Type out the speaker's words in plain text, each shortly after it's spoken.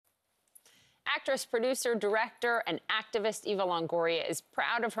Actress, producer, director, and activist Eva Longoria is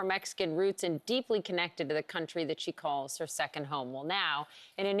proud of her Mexican roots and deeply connected to the country that she calls her second home. Well, now,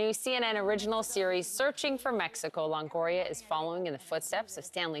 in a new CNN original series, Searching for Mexico, Longoria is following in the footsteps of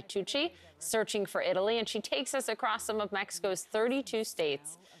Stanley Tucci, searching for Italy, and she takes us across some of Mexico's 32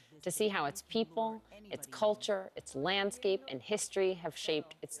 states to see how its people, its culture, its landscape, and history have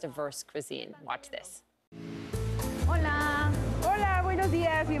shaped its diverse cuisine. Watch this. Hola. Hola, buenos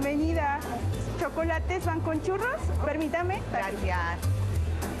días, bienvenida. ¿Chocolates van con churros? Permítame. Gracias.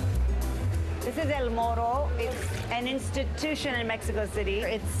 This is El Moro. It's an institution in Mexico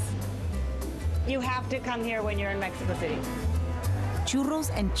City. You have to come here when you're in Mexico City.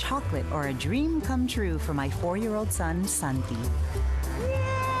 Churros and chocolate are a dream come true for my 4-year-old son, Santi.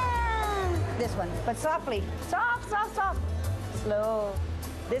 Yeah! This one, but softly. Soft, soft, soft. Slow.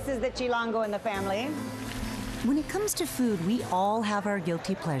 This is the chilango in the family. When it comes to food, we all have our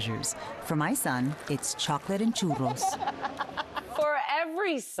guilty pleasures. For my son, it's chocolate and churros. For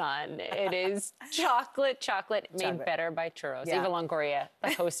every son, it is chocolate made better by churros. Yeah. Eva Longoria,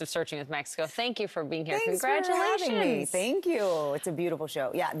 the host of Searching with Mexico, thank you for being here. Thanks Congratulations. for having me. Thank you. It's a beautiful show.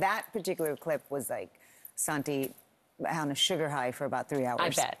 Yeah, that particular clip was like Santi on a sugar high for about 3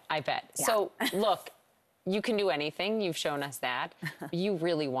 hours. I bet. Yeah. So, look, you can do anything. You've shown us that. You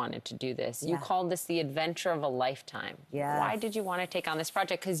really wanted to do this. You called this the adventure of a lifetime. Yes. Why did you want to take on this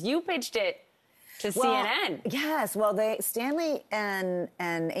project? Because you pitched it to CNN. Yes. Well, Stanley and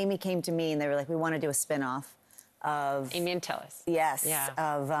Amy came to me and they were like, we want to do a spin-off of... Amy and Tillis. Yes. Yeah.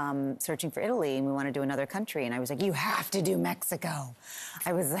 Of Searching for Italy, and we want to do another country. And I was like, you have to do Mexico.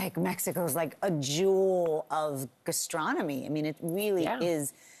 I was like, Mexico's like a jewel of gastronomy. I mean, it really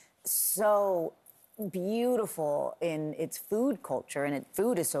is so beautiful in its food culture, and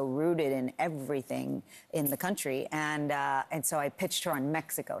food is so rooted in everything in the country. And so I pitched her on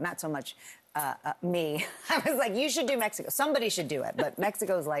Mexico, not so much me. I was like, you should do Mexico. Somebody should do it, but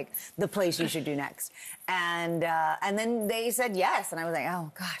Mexico's like the place you should do next. And then they said yes, and I was like,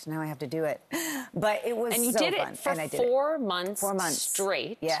 oh gosh, now I have to do it. But it was and you so did fun. it for and I did 4 months, 4 months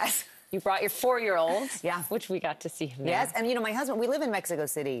straight. Yes. You brought your 4-year-old, Yeah. which we got to see him there. Yes, and you know, my husband, we live in Mexico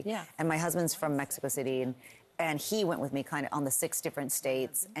City. Yeah. And my husband's from Mexico City, and he went with me kind of on the 6 different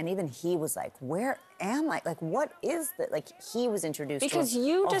states, and even he was like, where am I? Like, what is that? Like, he was introduced because to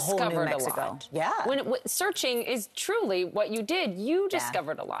you a whole new discovered Mexico. a lot. Yeah. When searching is truly what you did, you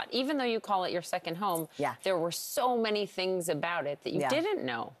discovered a lot. Even though you call it your second home, there were so many things about it that you didn't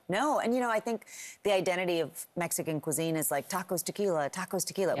know. No, and you know, I think the identity of Mexican cuisine is like tacos,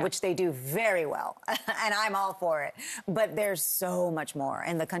 tequila, which they do very well, and I'm all for it. But there's so much more,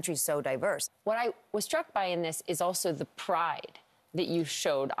 and the country's so diverse. What I was struck by in this is also the pride that you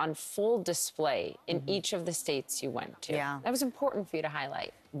showed on full display in each of the states you went to. Yeah. That was important for you to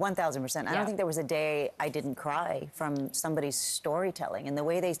highlight. 1,000%. I don't think there was a day I didn't cry from somebody's storytelling. And the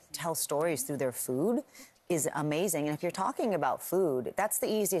way they tell stories through their food is amazing. And if you're talking about food, that's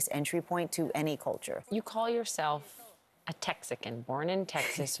the easiest entry point to any culture. You call yourself a Texican, born in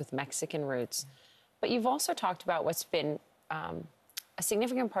Texas with Mexican roots. But you've also talked about what's been a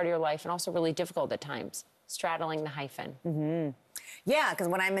significant part of your life and also really difficult at times, straddling the hyphen. Yeah, because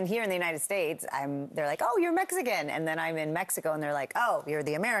when I'm in here in the United States, they're like, oh, you're Mexican. And then I'm in Mexico and they're like, oh, you're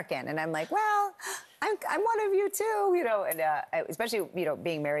the American. And I'm like, well, I'm one of you too, you know, and especially, you know,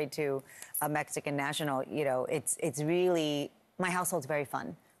 being married to a Mexican national, you know, it's really, my household's very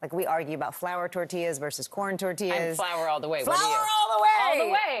fun. Like, we argue about flour tortillas versus corn tortillas. I'm flour all the way. Flour what are you? all the way! All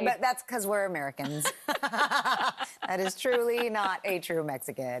the way! But that's because we're Americans. That is truly not a true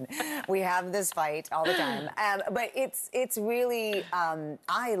Mexican. We have this fight all the time. But it's really,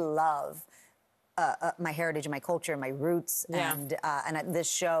 I love my heritage and my culture and my roots. Yeah. And this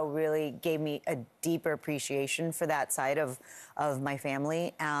show really gave me a deeper appreciation for that side of my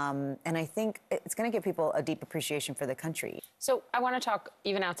family. And I think it's going to give people a deep appreciation for the country. So I want to talk,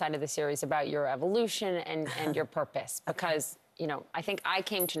 even outside of the series, about your evolution and your purpose. Because, you know, I think I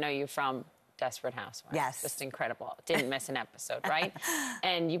came to know you from Desperate Housewives. Yes. Just incredible. Didn't miss an episode, right?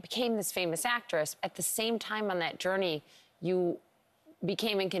 And you became this famous actress. At the same time on that journey, you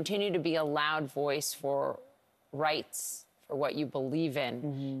became and continue to be a loud voice for rights, for what you believe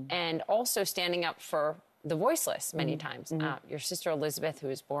in, and also standing up for the voiceless many times. Your sister Elizabeth, who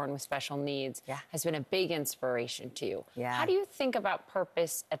was born with special needs, has been a big inspiration to you. How do you think about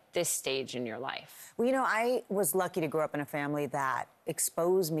purpose at this stage in your life? Well, you know, I was lucky to grow up in a family that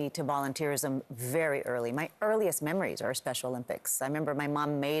exposed me to volunteerism very early. My earliest memories are Special Olympics. I remember my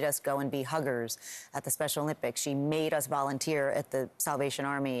mom made us go and be huggers at the Special Olympics. She made us volunteer at the Salvation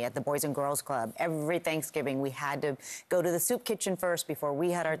Army, at the Boys and Girls Club. Every Thanksgiving, we had to go to the soup kitchen first before we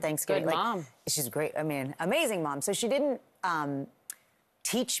had our Thanksgiving. Good mom. She's great. I mean, amazing mom. So she didn't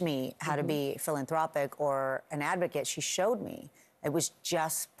teach me how to be philanthropic or an advocate. She showed me. It was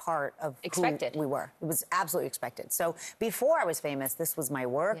just part of who we were. It was absolutely expected. So before I was famous, this was my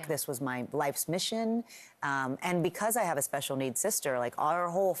work. This was my life's mission. And because I have a special needs sister, like our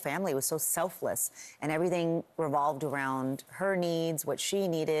whole family was so selfless, and everything revolved around her needs, what she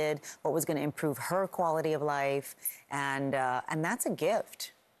needed, what was going to improve her quality of life, and that's a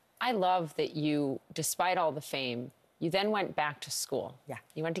gift. I love that you, despite all the fame, you then went back to school. Yeah.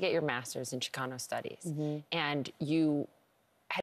 You went to get your master's in Chicano studies. And you